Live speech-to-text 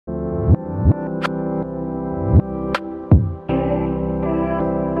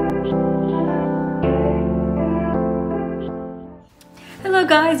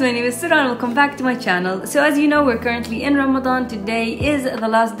guys, my name is Sura and welcome back to my channel. So as you know, we're currently in Ramadan. Today is the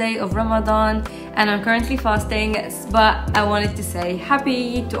last day of Ramadan and I'm currently fasting, but I wanted to say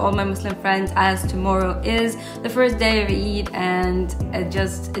happy Eid to all my Muslim friends, as tomorrow is the first day of Eid and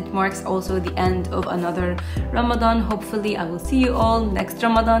it marks also the end of another Ramadan. Hopefully I will see you all next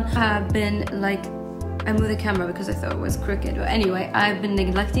Ramadan. I moved the camera because I thought it was crooked, but anyway, I've been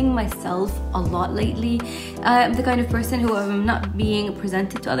neglecting myself a lot lately. I'm the kind of person who, if I'm not being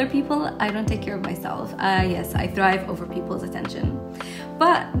presented to other people, I don't take care of myself. Yes, I thrive over people's attention,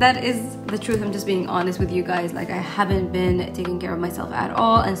 but that is the truth. I'm just being honest with you guys. Like, I haven't been taking care of myself at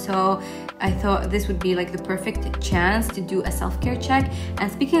all, and so I thought this would be like the perfect chance to do a self-care check.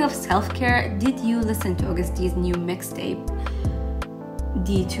 And speaking of self-care, did you listen to Augustine's new mixtape?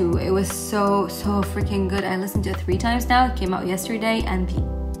 D2. It was so freaking good. I listened to it 3 times now. It came out yesterday, and the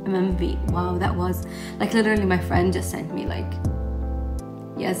MMV, wow, that was like literally my friend just sent me like,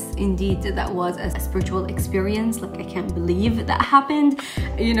 yes, indeed, that was a spiritual experience. Like, I can't believe that happened.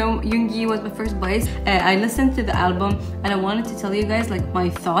 You know, Yoongi was my first bias. I listened to the album and I wanted to tell you guys like my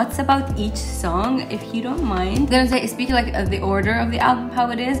thoughts about each song, if you don't mind. I'm gonna speak like the order of the album, how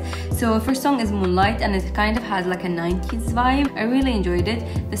it is. So first song is Moonlight, and it kind of has like a 90s vibe. I really enjoyed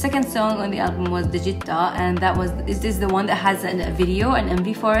it. The second song on the album was Digita, and this is the one that has a video, an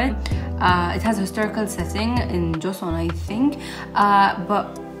MV for it. It has a historical setting in Joseon, I think,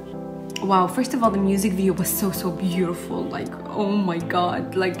 but wow, first of all, the music video was so beautiful. Like, oh my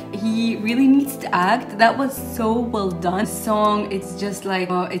god, like, he really needs to act. That was so well done. The song, it's just like,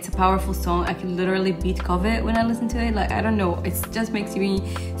 it's a powerful song. I can literally beat cover it when I listen to it. Like, I don't know, it just makes me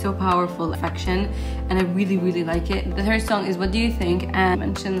so powerful. Affection, and I really like it. The third song is What Do You Think, and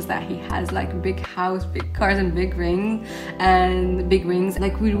mentions that he has like a big house, big cars, and big rings.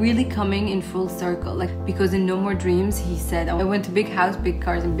 Like, we're really coming in full circle. Like, because in No More Dreams he said, I went to big house, big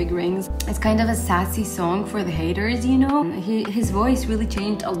cars, and big rings. It's kind of a sassy song for the haters, you know. His voice really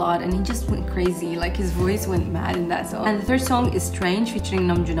changed a lot, and he just went crazy. Like, his voice went mad in that song. And the third song is Strange featuring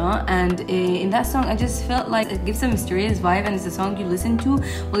Namjoon, and in that song I just felt like it gives a mysterious vibe, and it's a song you listen to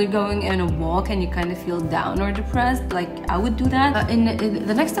while you're going on a walk and you kind of feel down or depressed. Like, I would do that.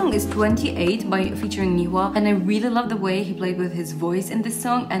 The next song is 28 featuring Niwa, and I really love the way he played with his voice in this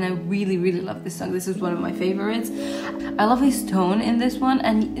song, and I really love this song. This is one of my favorites. I love his tone in this one,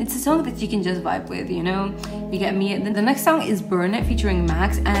 and it's a song that you can just vibe with, you know, you get me. The next song is Burn It featuring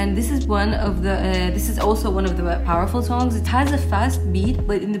Max, and this is also one of the powerful songs. It has a fast beat,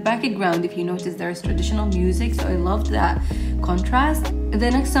 but in the background, if you notice, there's traditional music, so I loved that contrast.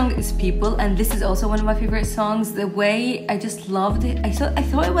 The next song is People, and this is also one of my favorite songs. The way I just loved it, I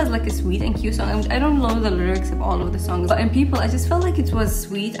thought it was like a sweet and cute song. I don't know the lyrics of all of the songs, but in People I just felt like it was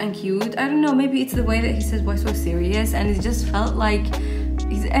sweet and cute. I don't know, maybe it's the way that he says why so serious, and it just felt like,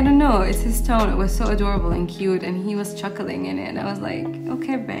 I don't know, it's his tone. It was so adorable and cute, and he was chuckling in it, and I was like,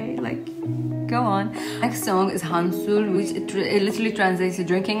 okay babe, like, go on. Next song is Hansul, which it literally translates to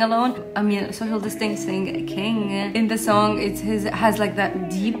drinking alone. I mean, social distancing king. In the song, it has like that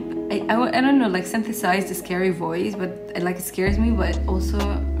deep, I don't know, like synthesized scary voice, but like it scares me, but also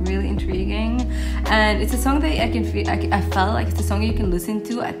really intriguing. And it's a song that I felt like it's a song you can listen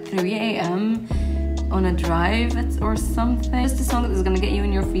to at 3 a.m. on a drive or something. It's a song that's gonna get you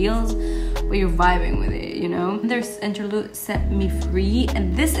in your feels, but you're vibing with it, you know. There's interlude Set Me Free,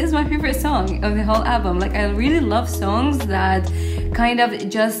 and this is my favorite song of the whole album. Like, I really love songs that kind of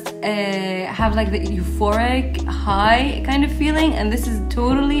just have like the euphoric high kind of feeling, and this is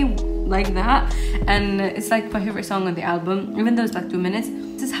totally like that, and it's like my favorite song on the album, even though it's like 2 minutes.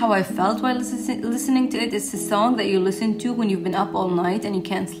 This is how I felt while listening to it. It's a song that you listen to when you've been up all night and you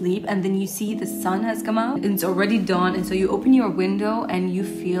can't sleep, and then you see the sun has come out and it's already dawn, and so you open your window and you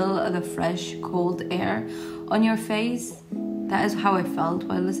feel the fresh cold air on your face. That is how I felt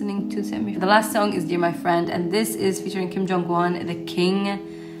while listening to Set Me Free. The last song is Dear My Friend, and this is featuring Kim Jong-won, the king.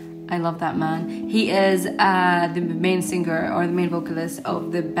 I love that man. He is the main singer or the main vocalist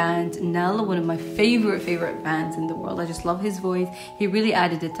of the band Nell, one of my favorite bands in the world. I just love his voice. He really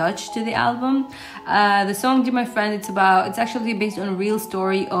added a touch to the album. The song Dear My Friend, it's actually based on a real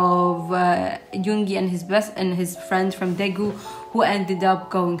story of Yoongi and his friend from Daegu who ended up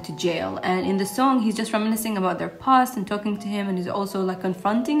going to jail. And in the song, he's just reminiscing about their past and talking to him, and he's also like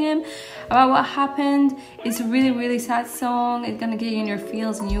confronting him about what happened. It's a really sad song. It's gonna get you in your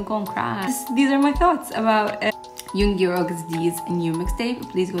feels and you're gonna cry. These are my thoughts about Yoongi new mixtape.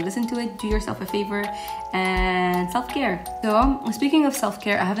 Please go listen to it, do yourself a favor, and self-care. So speaking of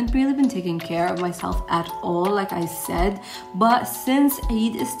self-care, I haven't really been taking care of myself at all, like I said, but since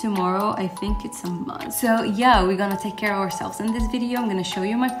Eid is tomorrow, I think it's a must. So yeah, we're gonna take care of ourselves in this video. I'm gonna show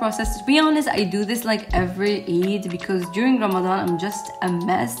you my process. To be honest, I do this like every Eid because during Ramadan I'm just a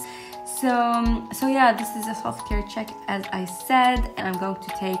mess. So yeah, this is a self-care check, as I said, and I'm going to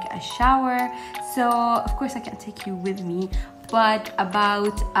take a shower. So of course I can't take you with me, but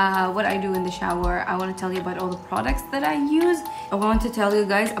about what I do in the shower, I want to tell you about all the products that I use. I want to tell you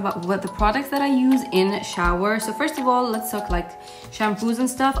guys about what the products that I use in shower. So first of all, let's talk like shampoos and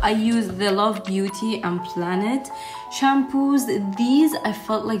stuff. I use the Love Beauty and Planet shampoos. These I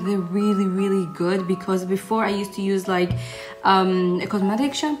felt like they're really good because before I used to use like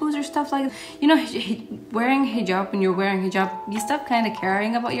cosmetic shampoos or stuff like that. You know, wearing hijab, when you're wearing hijab, you stop kind of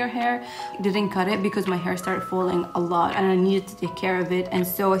caring about your hair. Didn't cut it because my hair started falling a lot and I needed to take care of it, and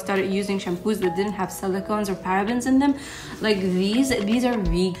so I started using shampoos that didn't have silicones or parabens in them. Like these are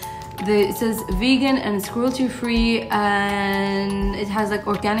vegan. It says vegan and it's cruelty free, and it has like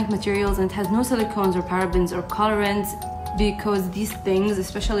organic materials, and it has no silicones or parabens or colorants, because these things,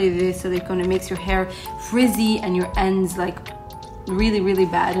 especially the silicone, it makes your hair frizzy and your ends like really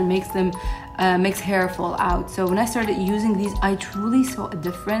bad and makes them makes hair fall out. So when I started using these, I truly saw a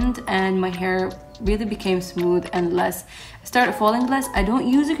difference, and my hair really became smooth and less started falling less. I don't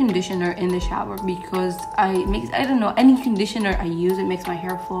use a conditioner in the shower because I don't know, any conditioner I use, it makes my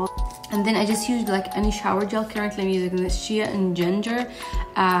hair fall. And then I just used like any shower gel. Currently I'm using this chia and ginger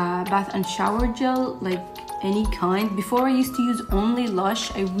bath and shower gel, like any kind. Before I used to use only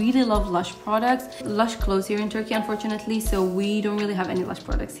Lush. I really love Lush products. Lush closed here in Turkey, unfortunately, so we don't really have any Lush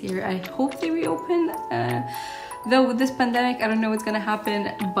products here. I hope they reopen. Though with this pandemic, I don't know what's gonna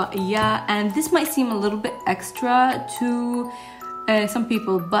happen, but yeah. And this might seem a little bit extra to some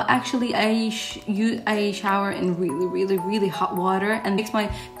people, but actually I shower in really hot water, and makes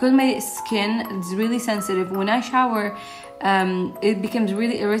because my skin is really sensitive. When I shower, it becomes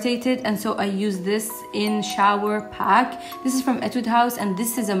really irritated, and so I use this in shower pack. This is from Etude House, and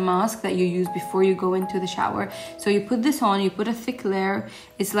this is a mask that you use before you go into the shower. So you put this on, you put a thick layer.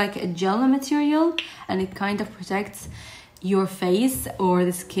 It's like a gel material, and it kind of protects your face or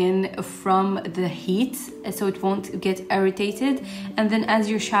the skin from the heat, so it won't get irritated. And then as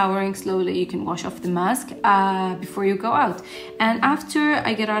you're showering slowly, you can wash off the mask before you go out. And after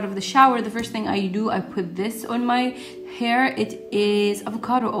I get out of the shower, the first thing I do, I put this on my hair. It is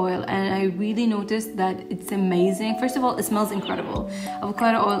avocado oil, and I really noticed that it's amazing. First of all, it smells incredible.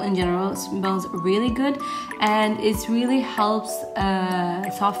 Avocado oil in general smells really good, and it really helps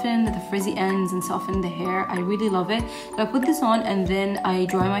soften the frizzy ends and soften the hair. I really love it. So I put this on, and then I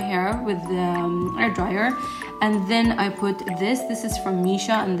dry my hair with the hair dryer, and then I put this is from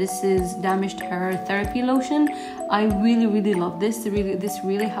Misha, and this is damaged hair therapy lotion. I really love this. This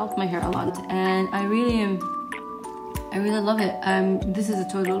really helped my hair a lot, and I really love it. This is a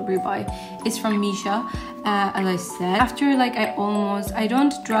total rebuy. It's from Misha, as I said. After like I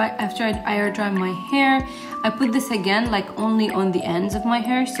don't dry, after I air dry my hair, I put this again like only on the ends of my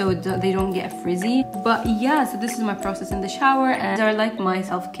hair so they don't get frizzy. But yeah, so this is my process in the shower, and I like my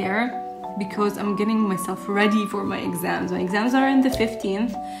self-care because I'm getting myself ready for my exams. My exams are in the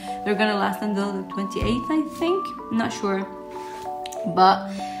 15th. They're gonna last until the 28th, I think. I'm not sure, but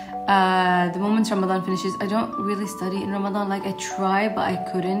the moment Ramadan finishes, I don't really study in Ramadan. Like I try, but I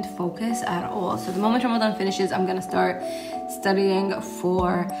couldn't focus at all. So the moment Ramadan finishes, I'm gonna start studying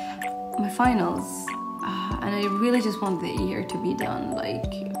for my finals, and I really just want the year to be done.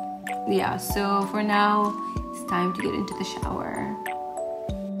 Like, yeah, so for now it's time to get into the shower.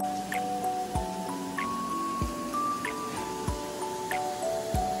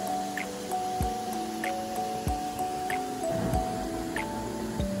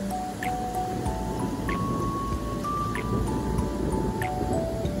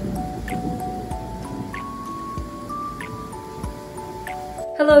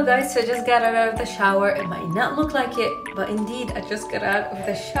 Hello guys, so I just got out of the shower. It might not look like it, but indeed I just got out of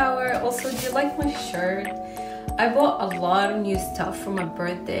the shower. Also, do you like my shirt? I bought a lot of new stuff for my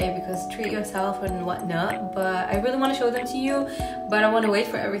birthday because treat yourself and whatnot, but I really want to show them to you, but I want to wait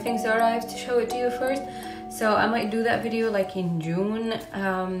for everything to arrive to show it to you first. So I might do that video like in June.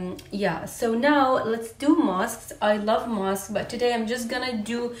 Yeah, so now let's do masks. I love masks, but today I'm just gonna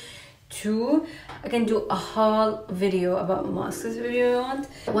do two. I can do a whole video about masks if you want.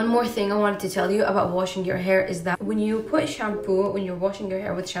 One more thing I wanted to tell you about washing your hair is that when you put shampoo, when you're washing your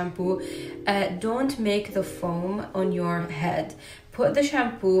hair with shampoo, don't make the foam on your head. put the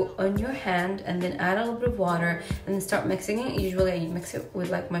shampoo on your hand and then add a little bit of water and then start mixing it. Usually I mix it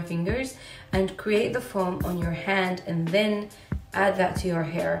with like my fingers and create the foam on your hand and then add that to your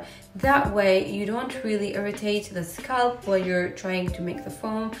hair. That way you don't really irritate the scalp while you're trying to make the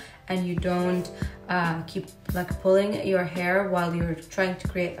foam, and you don't keep like pulling your hair while you're trying to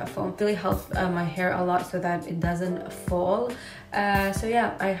create a foam. It really helps my hair a lot so that it doesn't fall. So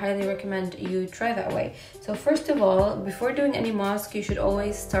yeah, I highly recommend you try that way. So first of all, before doing any mask, you should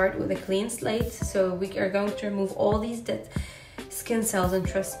always start with a clean slate. So we are going to remove all these dead skin cells, and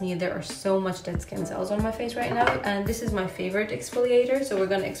trust me, there are so much dead skin cells on my face right now, and this is my favorite exfoliator, so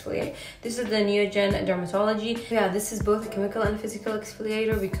we're gonna exfoliate. This is the Neogen Dermatology. Yeah, this is both a chemical and physical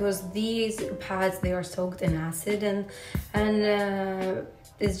exfoliator because these pads, they are soaked in acid, and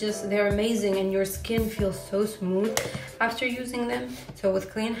it's just, they're amazing, and your skin feels so smooth after using them. So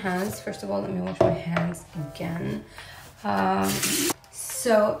with clean hands, first of all, let me wash my hands again.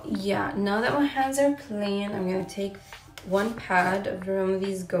 So yeah, now that my hands are clean, I'm gonna take one pad of one of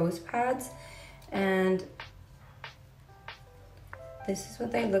these ghost pads, and this is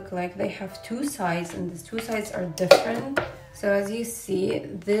what they look like. They have two sides, and these two sides are different. So as you see,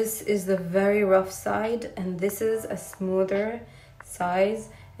 this is the very rough side, and this is a smoother size,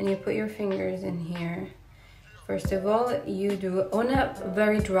 and you put your fingers in here. First of all, you do on a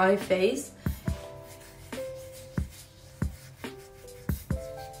very dry face.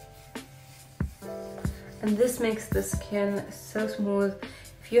 And this makes the skin so smooth.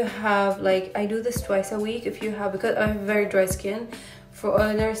 If you have, like, I do this twice a week. If you have, because I have very dry skin, for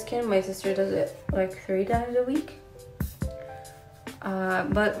oilier skin, my sister does it like 3 times a week.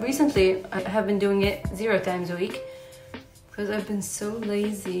 But recently, I have been doing it 0 times a week because I've been so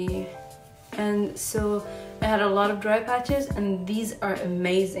lazy. And so I had a lot of dry patches, and these are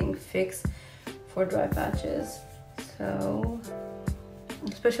amazing fix for dry patches. So,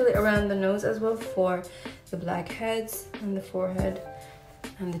 especially around the nose as well, for the blackheads and the forehead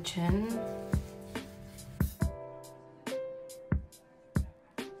and the chin.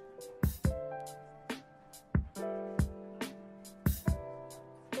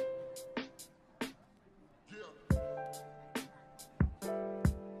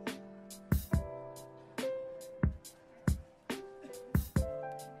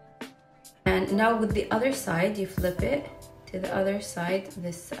 And now with the other side, you flip it to the other side,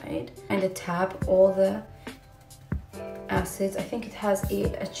 this side, and tap all the acids. I think it has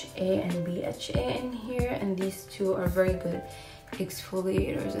AHA and BHA in here, and these two are very good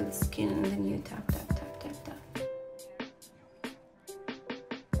exfoliators of the skin. And then you tap, tap, tap, tap, tap.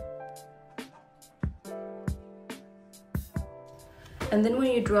 And then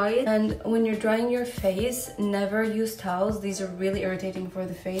when you dry it, and when you're drying your face, never use towels. These are really irritating for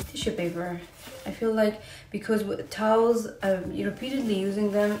the face. Tissue paper. I feel like because with towels, you're repeatedly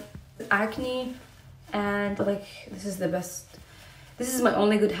using them, acne, and like this is the best. This is my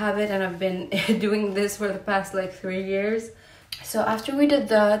only good habit, and I've been doing this for the past like 3 years. So after we did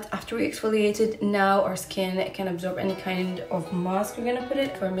that, after we exfoliated, now our skin can absorb any kind of mask we're gonna put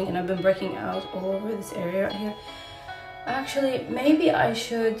it, firming, and I've been breaking out all over this area right here. Actually, maybe I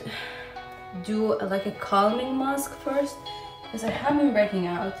should do like a calming mask first, because I have been breaking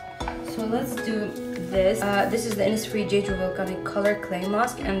out. So let's do this. This is the Innisfree Jade Volcanic Color Clay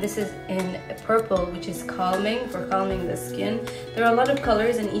Mask, and this is in purple, which is calming, for calming the skin. There are a lot of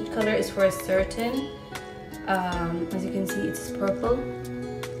colors, and each color is for a certain, as you can see, it's purple,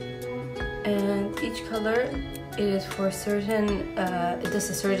 and each color is for a certain, it does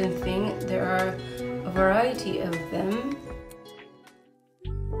a certain thing. There are a variety of them.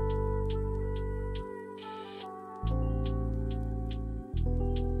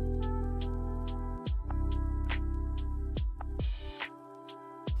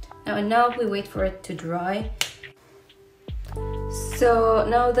 And now we wait for it to dry. So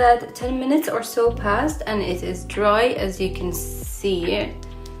now that 10 minutes or so passed, and it is dry, as you can see.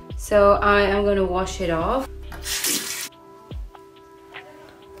 So I am going to wash it off.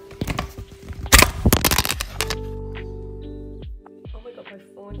 Oh my god, my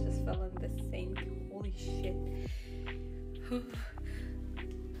phone just fell in the sink. Holy shit.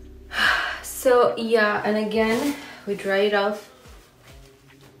 So yeah, and again, we dry it off.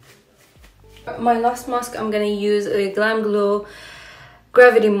 My last mask, I'm gonna use a Glam Glow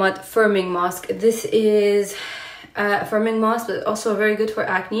Gravity Mud Firming Mask. This is a firming mask, but also very good for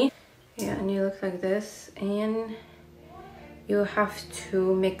acne. Yeah, and you look like this, and you have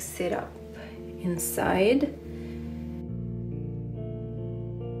to mix it up inside.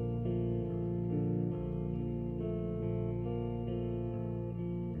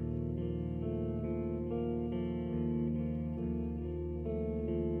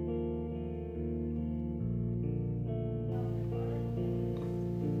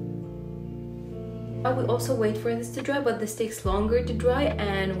 I will also wait for this to dry, but this takes longer to dry,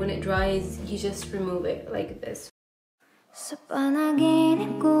 and when it dries, you just remove it like this. Sa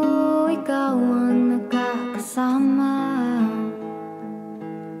panaginip ko, ikaw ang nakakasama.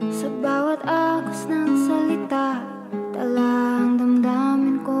 Sa bawat agos ng salita, tala ang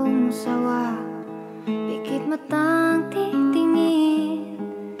damdamin kong sawa. Pikit matang titingin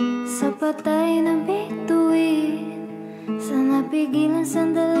sa patay na bituin. Sana pigilan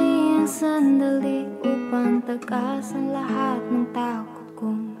sandali ang sandali upang takasan lahat ng takot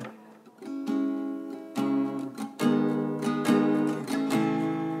kong.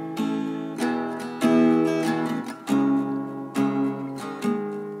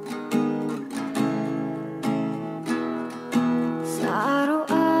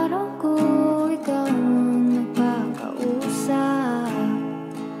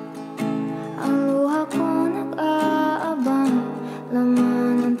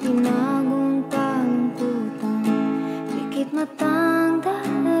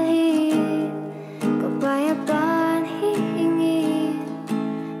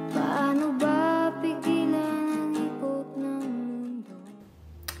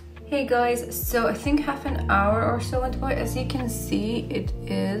 Hey guys, so I think half an hour or so went by. As you can see, it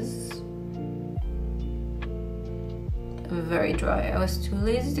is very dry. I was too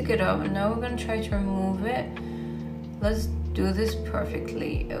lazy to get up, and now we're gonna try to remove it. Let's do this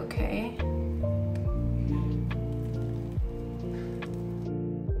perfectly, okay?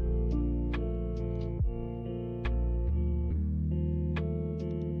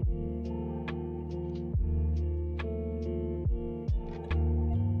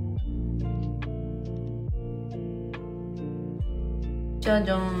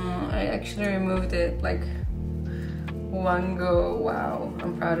 I actually removed it like one go. Wow,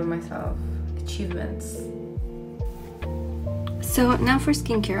 I'm proud of myself. Achievements. So now for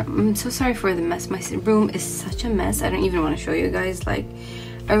skincare. I'm so sorry for the mess. My room is such a mess. I don't even want to show you guys. Like,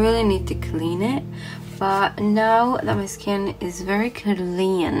 I really need to clean it. But now that my skin is very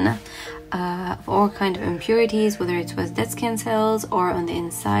clean of all kind of impurities, whether it was dead skin cells or on the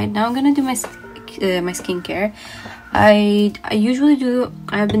inside, now I'm gonna do my skincare. I usually do.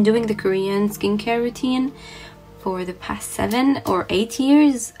 I've been doing the Korean skincare routine for the past 7 or 8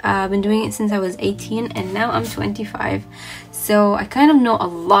 years. I've been doing it since I was 18, and now I'm 25. So I kind of know a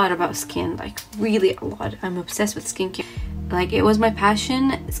lot about skin, like really a lot. I'm obsessed with skincare. Like, it was my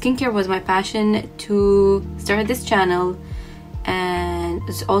passion. Skincare was my passion to start this channel, and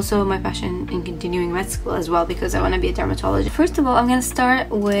it's also my passion in continuing med school as well, because I want to be a dermatologist. First of all, I'm gonna start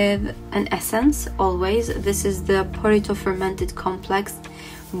with an essence. Always, this is the Porito Fermented Complex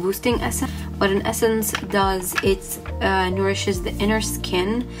Boosting Essence. What an essence does, it nourishes the inner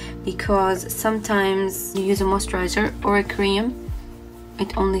skin, because sometimes you use a moisturizer or a cream,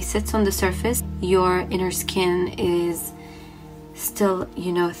 it only sits on the surface. Your inner skin is still,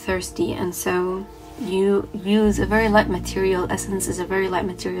 you know, thirsty, and so you use a very light material. Essence is a very light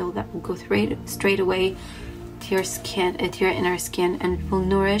material that will go straight away to your skin, to your inner skin, and will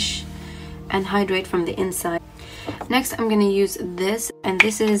nourish and hydrate from the inside. Next, I'm gonna use this, and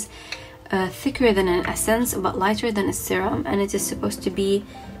this is thicker than an essence but lighter than a serum, and it is supposed to be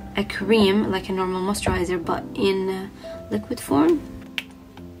a cream like a normal moisturizer but in liquid form.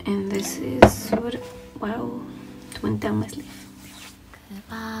 And this is what, wow, it went down my sleeve.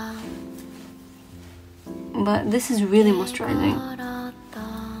 But this is really moisturizing.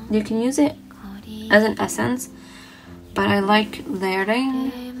 You can use it as an essence, but I like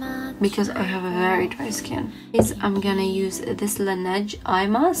layering because I have a very dry skin. I'm gonna use this Laneige eye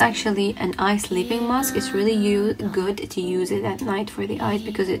mask. Actually, an eye sleeping mask. It's really good to use it at night for the eyes,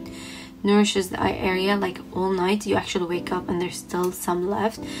 because it nourishes the eye area like all night. You actually wake up and there's still some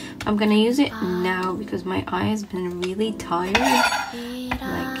left. I'm gonna use it now because my eye has been really tired,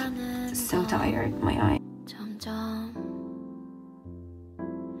 like so tired, my eye.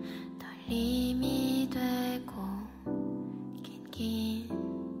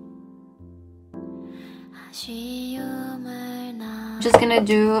 I'm just gonna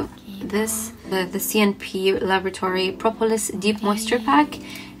do this, the CNP Laboratory Propolis Deep Moisture Pack,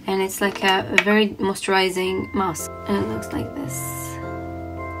 and it's like a very moisturizing mask, and it looks like this.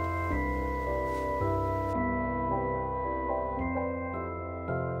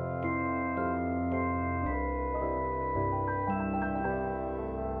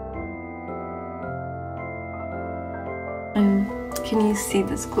 Can you see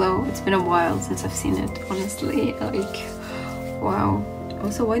this glow? It's been a while since I've seen it, honestly. Like, wow.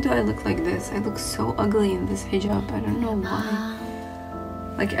 Also, why do I look like this? I look so ugly in this hijab. I don't know why.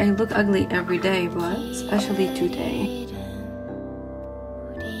 Like, I look ugly every day, but especially today.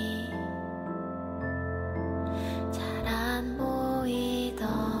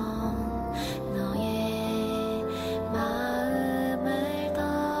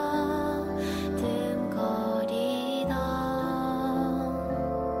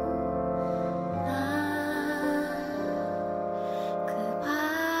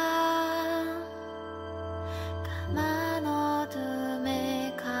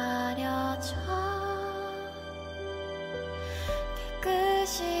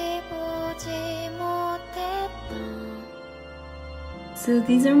 So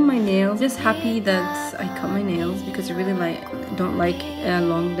these are my nails. Just happy that I cut my nails because I really don't like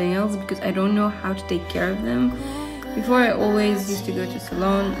long nails because I don't know how to take care of them. Before I always used to go to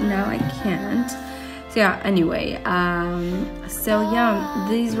salon, now I can't. So yeah, anyway, so yeah,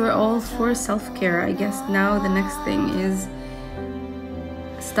 these were all for self-care. I guess now the next thing is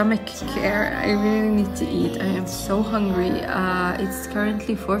stomach care. I really need to eat. I am so hungry. It's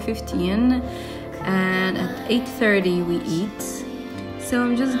currently 4:15 and at 8:30 we eat. So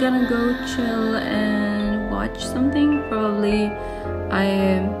I'm just gonna go chill and watch something. Probably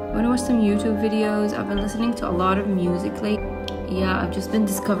I want to watch some YouTube videos. I've been listening to a lot of music lately. Yeah, I've just been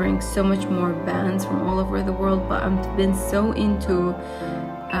discovering so much more bands from all over the world, but I've been so into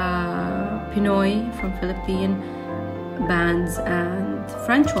Pinoy from Philippine bands and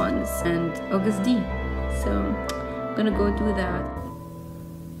French ones and August D. So I'm gonna go do that.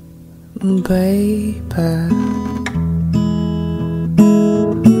 Baby,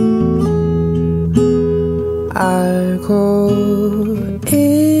 알고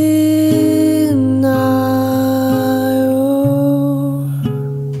있나요?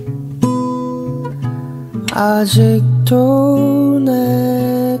 아직도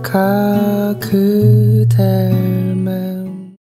내가 그댈